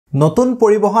নতুন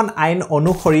পৰিবহন আইন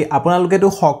অনুসৰি আপোনালোকেতো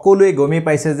সকলোৱে গমেই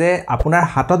পাইছে যে আপোনাৰ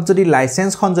হাতত যদি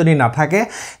লাইসেন্সখন যদি নাথাকে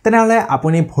তেনেহলে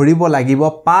আপুনি ভৰিব লাগিব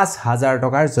 5000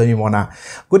 টকাৰ জৰিমনা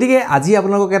গতিকে আজি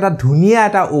আপোনালোকক এটা ধুনিয়া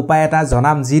এটা উপায় এটা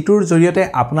জনাম যিটোৰ জৰিয়তে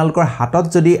আপোনালোকৰ হাতত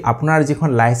যদি আপোনাৰ যিখন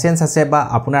লাইসেন্স আছে বা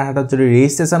আপোনাৰ হাতত যদি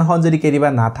ৰেজিষ্ট্ৰেচনখন যদি কেতিয়াবা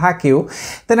নাথাকেও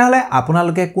তেনেহলে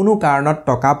আপোনালোকে কোনো কাৰণত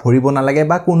টকা ভৰিব নালাগে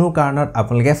বা কোনো কাৰণত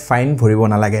আপোনালোকে ফাইন ভৰিব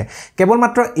নালাগে কেৱল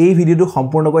মাত্ৰ এই ভিডিওটো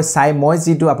সম্পূৰ্ণকৈ চাই মই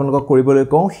যিটো আপোনালোকক কৰিবলৈ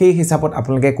কওঁ সেই হিচাপত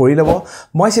আপোনালোকে কৰি লব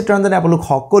মই চিত্ৰঞ্জনে আপোনালোক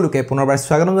সকলোকে পুনৰবাৰ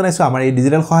স্বাগতম জনাইছো আমাৰ এই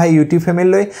ডিজিটেল সহায় ইউটিউব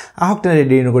ফেমিলিলৈ আহক তেনে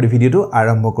দেৰি নকৰি ভিডিওটো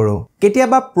আৰম্ভ কৰো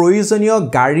কেতিয়াবা প্ৰয়োজনীয়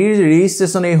গাড়ীৰ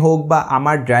ৰেজিষ্ট্ৰেচনেই হোক বা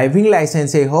আমাৰ ড্ৰাইভিং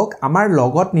লাইসেন্সেই হোক আমাৰ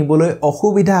লগত নিবলৈ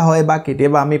অসুবিধা হয় বা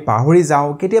কেতিয়াবা আমি পাহৰি যাওঁ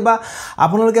কেতিয়াবা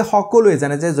আপোনালোকে সকলোৱে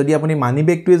জানে যে যদি আপুনি মানি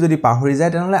বেগটোৱে যদি পাহৰি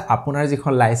যায় তেনেহলে আপোনাৰ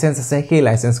যিখন লাইসেন্স আছে সেই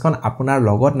লাইসেন্সখন আপোনাৰ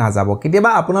লগত না যাব কেতিয়াবা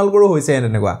আপোনালোকৰো হৈছে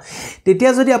এনেকুৱা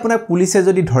তেতিয়া যদি আপোনাক পুলিচে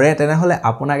যদি ধৰে তেনেহলে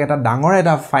আপোনাক এটা ডাঙৰ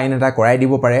এটা ফাইন এটা কৰাই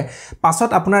দিব পাৰে পাছত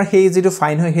আপোনাৰ সেই যেটো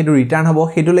ফাইন হয় হেতু ৰিটাৰ্ণ হ'ব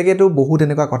হেতু লেকেটো বহুত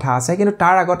এনেকুৱা কথা আছে কিন্তু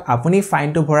তাৰ আগত আপুনি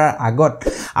ফাইনটো ভৰাৰ আগত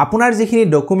আপোনাৰ যিখিনি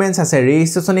ডকুমেন্টস আছে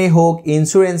ৰেজিষ্ট্ৰেচনেই হোক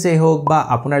ইনস্যুৰেন্সেই হোক বা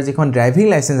আপোনাৰ যিখন ড্ৰাইভিং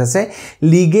লাইসেন্স আছে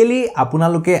লিগেলি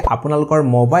আপোনালোকে আপোনালোকৰ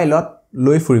মোবাইলত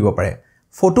লৈ ফুৰিব পাৰে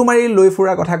ফটো মাৰি লৈ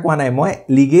ফুৰা কথা কোৱা নাই মই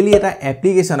লিগেলি এটা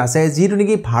এপ্লিকেশন আছে যিটো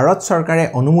নেকি ভাৰত চৰকাৰে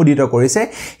অনুমোদিত কৰিছে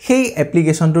সেই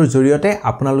এপ্লিকেশনটোৰ জৰিয়তে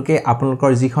আপোনালোকে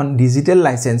আপোনালোকৰ যিখন ডিজিটেল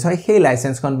লাইসেন্স হয় সেই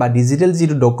লাইসেন্সখন বা ডিজিটেল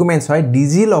যিটো ডকুমেন্টস হয়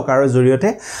DigiLockerৰ জৰিয়তে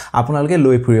আপোনালোকে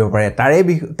লৈ ফুৰিব পাৰে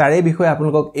তাৰে বিষয়ে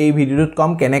আপোনালোকক এই ভিডিওত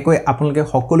কম কেনেকৈ আপোনালোকে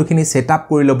সকলোখিনি সেটআপ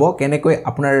কৰি লব কেনেকৈ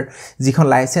আপোনাৰ যিখন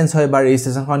লাইসেন্স হয় বা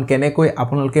ৰেজিষ্ট্ৰেচনখন কেনেকৈ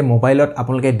আপোনালোকে মোবাইলত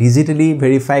আপোনালোকে ডিজিটেলি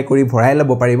ভেৰিফাই কৰি ভৰাই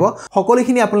লব পাৰিব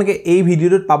সকলোখিনি আপোনালোকে এই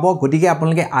ভিডিওত পাব গতিকে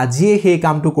আপোনালোকে আজিয়ে সেই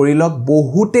কামটো কৰি লওক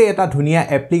বহুতে এটা ধুনিয়া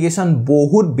এপ্লিকেশন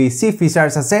বহুত বেছি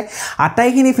ফিচাৰ্স আছে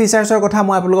আটাইখিনি ফিচাৰ্সৰ কথা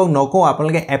মই আপোনালোকক নকওঁ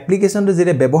আপোনালোকে এপ্লিকেশনটো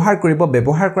যেতে ব্যৱহাৰ কৰিব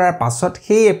ব্যৱহাৰ কৰাৰ পাছত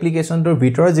সেই এপ্লিকেশনটোৰ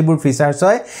ভিতৰৰ যিবোৰ ফিচাৰ্স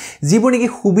হয় যিবোৰ নেকি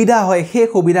সুবিধা হয় সেই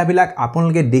সুবিধাবিলাক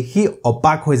আপোনালোকে দেখি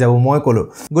অবাক হৈ যাব মই কলো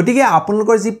গতিকে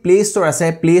আপোনালোকৰ যি প্লে ষ্টৰ আছে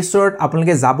প্লে ষ্টৰত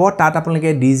আপোনালোকে যাব তাত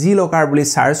আপোনালোকে DigiLocker বুলি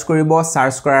সাৰ্চ কৰিব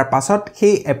সাৰ্চ কৰাৰ পাছত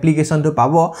সেই এপ্লিকেশনটো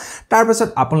পাব তাৰ পাছত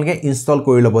আপোনালোকে ইনষ্টল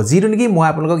কৰি লব যিটো নেকি মই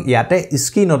আপোনালোকক ইয়াতে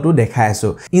স্ক্ৰিনটো দেখাই আছো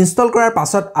ইনষ্টল কৰাৰ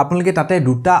পাছত আপোনালোকে তাতে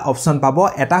দুটা অপচন পাব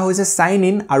এটা হৈছে সাইন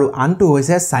ইন আৰু আনটো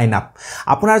হৈছে সাইন আপ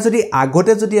আপোনাৰ যদি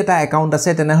আগতে যদি এটা একাউন্ট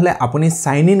আছে তেনেহলে আপুনি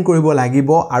সাইন ইন কৰিব লাগিব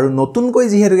আৰু নতুনকৈ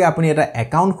যিহেতুকে আপুনি এটা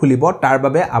একাউন্ট খুলিব তাৰ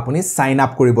বাবে আপুনি সাইন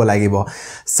আপ কৰিব লাগিব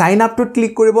সাইন আপটো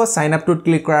ক্লিক কৰিব সাইন আপটো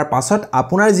ক্লিক কৰাৰ পাছত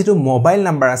আপোনাৰ যিটো মোবাইল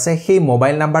নাম্বাৰ আছে সেই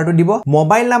মোবাইল নাম্বাৰটো দিব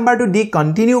মোবাইল নাম্বাৰটো দি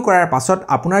কন্টিনিউ কৰাৰ পাছত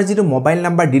আপোনাৰ যিটো মোবাইল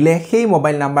নাম্বাৰ দিলে সেই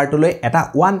মোবাইল নাম্বাৰটোলৈ এটা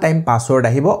ওয়ান টাইম পাসওয়াৰ্ড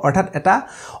আহিব অৰ্থাৎ এটা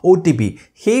OTP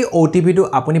সেই OTP টো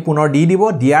আপুনি পুনৰ দি দিব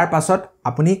দিয়াৰ পাছত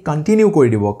আপুনি কন্টিনিউ কৰি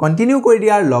দিব কন্টিনিউ কৰি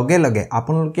দিয়াৰ লগে লগে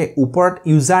আপোনালোকে ওপৰত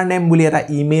ইউজাৰ নেম বুলি এটা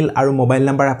ইমেইল আৰু মোবাইল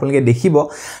নাম্বাৰ আপোনালোকে দেখিব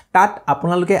তাত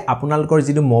আপোনালোকে আপোনালোকৰ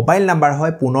যিটো মোবাইল নাম্বাৰ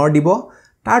হয় পুনৰ দিব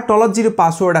তাৰ তলত যিটো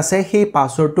পাসওয়াৰ্ড আছে সেই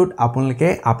পাসওয়াৰ্ডটোত আপোনালোকে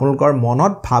আপোনালোকৰ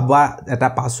মনত ভাবা এটা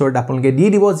পাসওয়াৰ্ড আপোনালোকে দি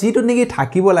দিব যিটো নেকি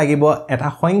থাকিব লাগিব এটা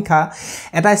সংখ্যা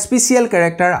এটা স্পেশাল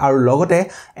ক্যাৰেক্টাৰ আৰু লগতে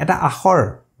এটা আখৰ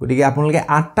গতিকে আপোনালোকে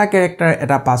 8টা ক্যাৰেক্টাৰ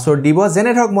এটা পাসওয়াৰ্ড দিব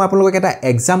যেনে ধৰক মই আপোনালোকক এটা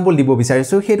এক্সাম্পল দিব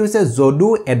বিচাৰিছো সেইটো হৈছে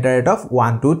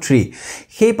jodu@123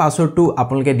 সেই পাসওয়াৰ্ডটো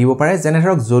আপোনালোকে দিব পাৰে যেনে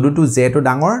ধৰক jodu j টো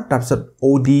ডাঙৰ তাৰ পিছত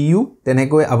odu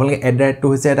তেনেকৈ আপোনালোকে @টো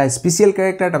হৈছে এটা স্পেশাল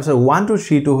ক্যাৰেক্টাৰ তাৰ পিছত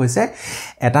 123 টো হৈছে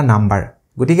এটা নাম্বাৰ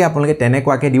গতিকে আপোনালোকে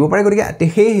তেনেকুৱাকে দিব পাৰে গতিকে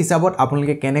সেই হিচাপত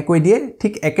আপোনালোকে কেনেকৈ দিয়ে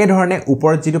ঠিক একে ধৰণে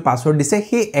ওপৰত যিটো পাসওয়াৰ্ড দিছে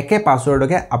সেই একে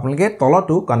পাসওয়াৰ্ডকে আপোনালোকে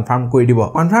তলতো কনফাৰ্ম কৰি দিব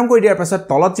কনফাৰ্ম কৰি দিয়াৰ পাছত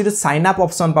তলত যিটো সাইন আপ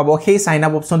অপচন পাব সেই সাইন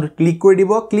আপ অপচনটো ক্লিক কৰি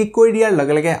দিব ক্লিক কৰি দিয়াৰ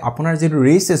লগে লগে আপোনাৰ যিটো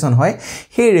ৰেজিষ্ট্ৰেচন হয়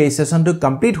সেই ৰেজিষ্ট্ৰেচনটো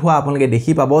কমপ্লিট হোৱা আপোনালোকে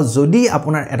দেখি পাব যদি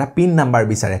আপোনাৰ এটা পিন নাম্বাৰ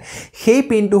বিচাৰে সেই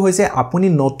পিনটো হৈছে আপুনি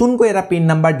নতুনকৈ এটা পিন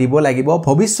নাম্বাৰ দিব লাগিব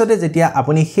ভৱিষ্যতে যেতিয়া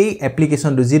আপুনি সেই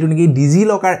এপ্লিকেশনটো যেটো নেকি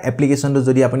DigiLocker এপ্লিকেশনটো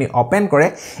যদি আপুনি ওপেন কৰে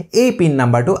এই পিন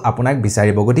নাম্বাৰটো আপোনাক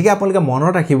বিচাৰিব গতিকে আপোনালোকে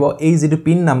মনত ৰাখিব এই যেটো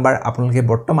পিন নাম্বাৰ আপোনালোকে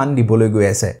বৰ্তমান দিবলৈ গৈ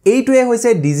আছে এইটোৱে হৈছে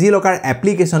DigiLocker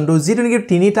এপ্লিকেশনটো যেটো নেকি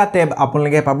তিনিটা ট্যাব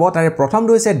আপোনালোকে পাব তাৰে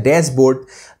প্ৰথমটো হৈছে ড্যাশবোৰ্ড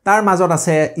তাৰ মাজত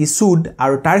আছে ইছুড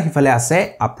আৰু তাৰ হিফালে আছে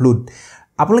আপলোড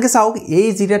আপোনালোকে চাওক এই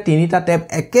যেটা তিনিটা ট্যাব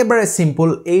একেবাৰে সিম্পল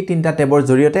এই তিনিটা ট্যাবৰ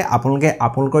জৰিয়তে আপোনালোকে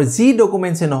আপোনালোকৰ যি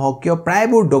ডকুমেন্টছে নহওক কিয়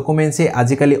প্ৰায়বোৰ ডকুমেন্টছে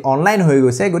আজিকালি অনলাইন হৈ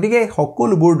গৈছে গতিকে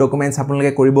সকলোবোৰ ডকুমেন্টছ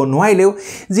আপোনালোকে কৰিব নোৱাৰিলেও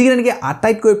যিকিটা নেকি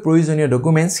আটাইতকৈ প্ৰয়োজনীয়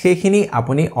ডকুমেন্টছ সেইখিনি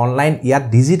আপুনি অনলাইন ইয়াত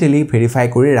ডিজিটেলি ভেৰিফাই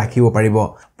কৰি ৰাখিব পাৰিব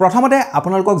প্ৰথমতে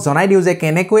আপোনালোকক জনাই দিও যে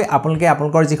কেনেকৈ আপোনালোকে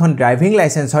আপোনালোকৰ যিখন ড্ৰাইভিং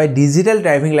লাইসেন্স হয় ডিজিটেল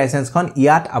ড্ৰাইভিং লাইসেন্সখন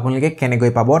ইয়াত আপোনালোকে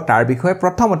কেনেকৈ পাব তাৰ বিষয়ে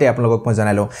প্ৰথমতে আপোনালোকক মই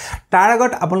জনাইলো তাৰ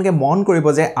আগত আপোনালোকে মন কৰিব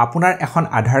যে আপোনাৰ এখন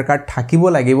আধাৰ কাৰ্ড থাকিব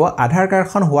লাগিব আধাৰ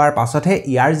কাৰ্ডখন হোৱাৰ পাছতহে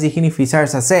ইয়াৰ যিখিনি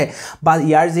ফিচাৰ্স আছে বা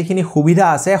ইয়াৰ যিখিনি সুবিধা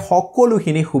আছে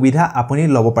সকলোখিনি সুবিধা আপুনি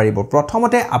ল'ব পাৰিব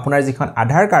প্ৰথমতে আপোনাৰ যিখন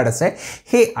আধাৰ কাৰ্ড আছে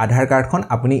সেই আধাৰ কাৰ্ডখন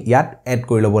আপুনি ইয়াত এড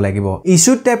কৰি ল'ব লাগিব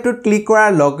ইস্যু টেবটোত ক্লিক কৰাৰ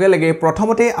লগে লগে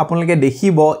প্ৰথমতে আপোনালোকে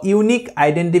দেখিব unique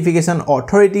identification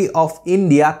authority of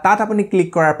India তাত আপুনি ক্লিক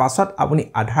কৰাৰ পাছত আপুনি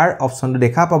আধাৰ অপচনটো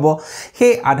দেখা পাব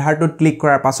সেই আধাৰটোত ক্লিক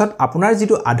কৰাৰ পাছত আপোনাৰ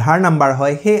যিটো আধাৰ নাম্বাৰ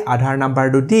হয় সেই আধাৰ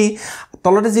নাম্বাৰটো দি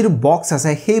তলতে যিটো বক্স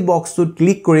আছে সেই বক্সটোত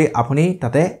ক্লিক কৰি আপুনি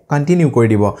তাতে কন্টিনিউ কৰি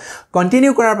দিব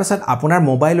কন্টিনিউ কৰাৰ পাছত আপোনাৰ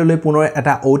মোবাইললৈ পুনৰ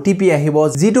এটা OTP আহিব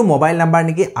যিটো মোবাইল নাম্বাৰ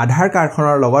নেকি আধাৰ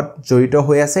কাৰ্ডখনৰ লগত জড়িত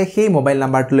হৈ আছে সেই মোবাইল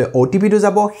নাম্বাৰটোলৈ OTP টো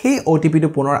যাব সেই OTP টো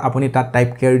পুনৰ আপুনি তাত টাইপ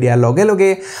কৰি দিয়াৰ লগে লগে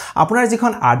আপোনাৰ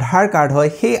যিখন আধাৰ কাৰ্ড হয়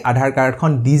সেই আধাৰ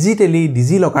কাৰ্ডখন ডিজিটেলি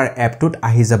DigiLocker এপটোত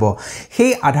আহি যাব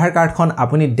সেই আধাৰ কাৰ্ডখন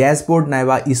আপুনি ড্যাশবোৰ্ড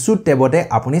নাইবা ইস্যু টেবতে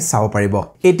আপুনি চাব পাৰিব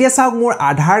এতিয়া চাওক মোৰ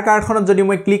আধাৰ কাৰ্ডখনত যদি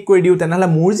মই ক্লিক কৰি দিও তেনেহলে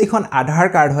মোৰ যিখন আধাৰ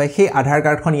কাৰ্ড হয় সেই আধাৰ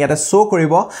কাৰ্ডখন ইয়াতে শো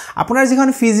কৰিব আপোনাৰ যিখন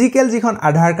ফিজিক্যাল যিখন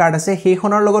আধাৰ কাৰ্ড আছে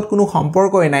সেইখনৰ লগত কোনো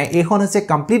সম্পৰ্কই নাই এইখন হৈছে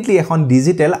কমপ্লিটলি এখন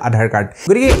ডিজিটেল আধাৰ কাৰ্ড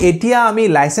গতিকে এতিয়া আমি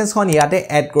লাইসেন্সখন ইয়াতে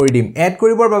এড কৰি দিম এড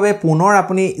কৰিবৰ বাবে পুনৰ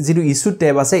আপুনি যিটো ইস্যু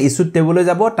টেব আছে ইস্যু টেবলৈ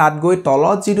যাব তাত গৈ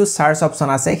তলত যিটো সাৰ্চ অপচন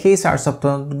আছে সেই সাৰ্চ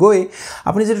অপচনত গৈ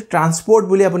আপুনি যিটো ট্ৰান্সপোৰ্ট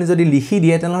বুলি আপুনি যদি লিখি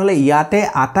দিয়ে তেনেহলে ইয়াতে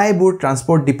আটাইবোৰ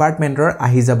ট্ৰান্সপোৰ্ট ডিপাৰ্টমেন্টৰ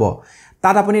আহি যাব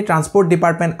তাত আপুনি ট্ৰান্সপোৰ্ট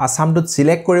ডিপাৰ্টমেন্ট আসামটোত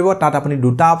সিলেক্ট কৰিব তাত আপুনি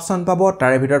দুটা অপচন পাব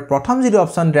তাৰে ভিতৰত প্ৰথম যিটো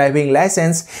অপচন ড্ৰাইভিং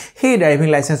লাইসেন্স সেই ড্ৰাইভিং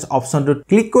লাইসেন্স অপচনটোত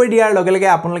ক্লিক কৰি দিয়াৰ লগে লগে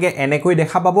আপোনালোকে এনেকৈ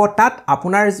দেখা পাব তাত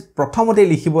আপোনাৰ প্ৰথমতে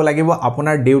লিখিব লাগিব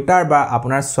আপোনাৰ দেউতাৰ বা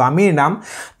আপোনাৰ স্বামীৰ নাম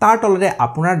তাৰ তলতে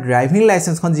আপোনাৰ ড্ৰাইভিং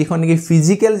লাইসেন্সখন যিখন নেকি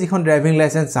ফিজিক্যাল যিখন ড্ৰাইভিং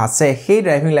লাইসেন্স আছে সেই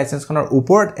ড্ৰাইভিং লাইসেন্সখনৰ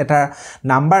ওপৰত এটা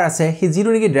নাম্বাৰ আছে সেই যিটো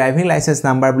নেকি ড্ৰাইভিং লাইসেন্স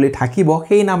নাম্বাৰ বুলি থাকিব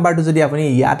সেই নাম্বাৰটো যদি আপুনি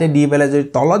ইয়াতে দি পেলাই যদি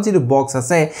তলত যিটো বক্স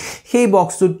আছে সেই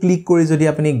বক্সটোত ক্লিক কৰি যদি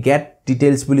আপুনি গেট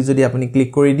ডিটেইলস বুলি যদি আপুনি ক্লিক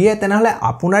কৰি দিয়ে তেনেহলে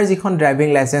আপোনাৰ যিখন ড্ৰাইভিং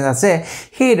লাইসেন্স আছে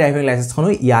সেই ড্ৰাইভিং লাইসেন্সখনো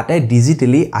ইয়াতে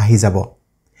ডিজিটেলি আহি যাব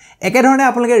একে ধৰণে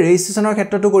আপোনালোকে ৰেজিষ্ট্ৰেচনৰ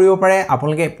ক্ষেত্ৰটো কৰিব পাৰে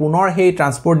আপোনালোকে পুনৰ সেই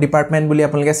ট্ৰান্সপোৰ্ট ডিপাৰ্টমেন্ট বুলি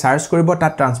আপোনালোকে সাৰ্চ কৰিব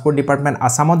তাত ট্ৰান্সপোৰ্ট ডিপাৰ্টমেন্ট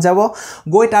আসামত যাব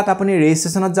গৈ তাত আপুনি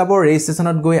ৰেজিষ্ট্ৰেচনত যাব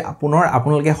ৰেজিষ্ট্ৰেচনত গৈ পুনৰ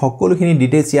আপোনালোকে সকলোখিনি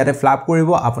ডিটেইলস ইয়াতে ফিল আপ কৰিব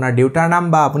আপোনাৰ দেউতাৰ নাম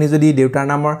বা আপুনি যদি দেউতাৰ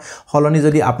নামৰ হলনি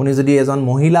যদি আপুনি যদি এজন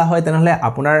মহিলা হয় তেনেহলে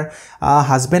আপোনাৰ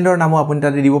হাজবেণ্ডৰ নামও আপুনি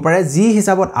তাতে দিব পাৰে যি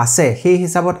হিচাপত আছে সেই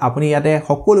হিচাপত আপুনি ইয়াতে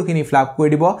সকলোখিনি ফিল আপ কৰি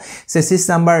দিব চেচিছ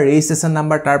নাম্বাৰ ৰেজিষ্ট্ৰেচন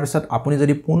নাম্বাৰ তাৰ পিছত আপুনি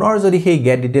যদি পুনৰ যদি সেই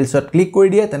গেট ডিটেইলছত ক্লিক কৰি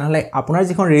দিয়ে তেনেহলে আপোনাৰ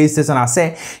যিখন ৰেজিষ্ট্ৰেচন আছে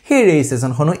সেই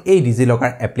ৰেজিষ্ট্ৰেচনখনো এই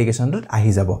DigiLocker এপ্লিকেশনটোত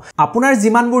আহি যাব আপোনাৰ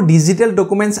যিমানবোৰ ডিজিটেল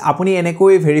ডকুমেন্টস আপুনি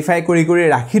এনেকৈ ভেৰিফাই কৰি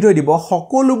ৰাখি থৈ দিব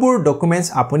সকলোবোৰ ডকুমেন্টস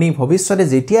আপুনি ভৱিষ্যতে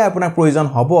যেতিয়া আপোনাক প্ৰয়োজন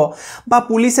হ'ব বা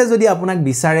পুলিচে যদি আপোনাক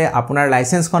বিচাৰে আপোনাৰ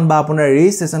লাইসেন্সখন বা আপোনাৰ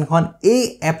ৰেজিষ্ট্ৰেচনখন এই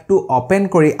এপটো ওপেন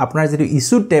কৰি আপোনাৰ যেটো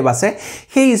ইস্যু টেব আছে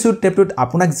সেই ইস্যু টেবটোত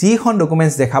আপোনাক যিখন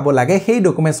ডকুমেন্টস দেখাব লাগে সেই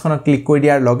ডকুমেন্টছখনত ক্লিক কৰি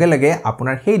দিয়াৰ লগে লগে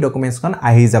আপোনাৰ সেই ডকুমেন্টছখন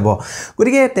আহি যাব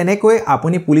গতিকে তেনেকৈ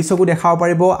আপুনি পুলিচকো দেখাব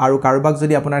পাৰিব আৰু কাৰোবাক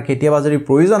যদি আপোনাৰ কেতিয়াবা যদি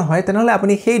প্ৰয়োজন হয় তেনেহলে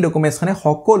আপুনি সেই ডকুমেন্টছখনে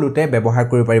সকলোতে ব্যৱহাৰ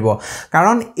কৰিব পাৰিব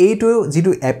কাৰণ এইটো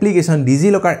যেটো এপ্লিকেশন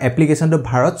DigiLocker এপ্লিকেশনটো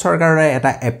ভাৰত চৰকাৰৰ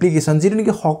এটা এপ্লিকেশন যেটো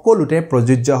নেকি সকলোতে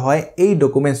প্ৰযোজ্য হয় এই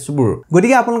ডকুমেন্টছবোৰ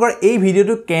গতিকে আপোনালোকৰ এই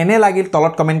ভিডিওটো কেনে লাগিল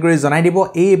তলত কমেন্ট কৰি জনাই দিব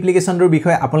এই এপ্লিকেশনটোৰ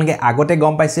বিষয়ে আপোনালোকে আগতে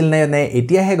গম পাইছিল নে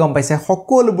এতিয়াহে গম পাইছে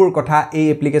সকলোবোৰ কথা এই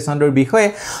এপ্লিকেশনটোৰ বিষয়ে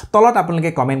তলত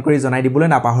আপোনালোকে কমেন্ট কৰি জনাই দিবলৈ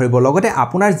নাপাহৰিব লগতে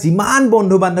আপোনাৰ যিমান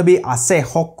বন্ধু বান্ধৱী আছে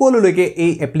সকলোলৈকে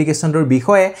এই এপ্লিকেশনটোৰ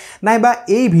বিষয়ে নাইবা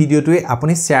এই ভিডিওটোৱে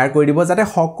আপুনি শেয়াৰ কৰি দিব যাতে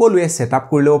সকলোৱে সেটআপ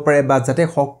কৰি ল'ব পাৰে বা যাতে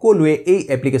সকলোৱে এই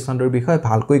এপ্লিকেশনটোৰ বিষয়ে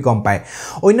ভালকৈ গম পায়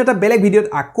অন্যটা বেলেগ ভিডিওত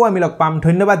আকৌ আমি লগ পাম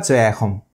ধন্যবাদ জয় অসম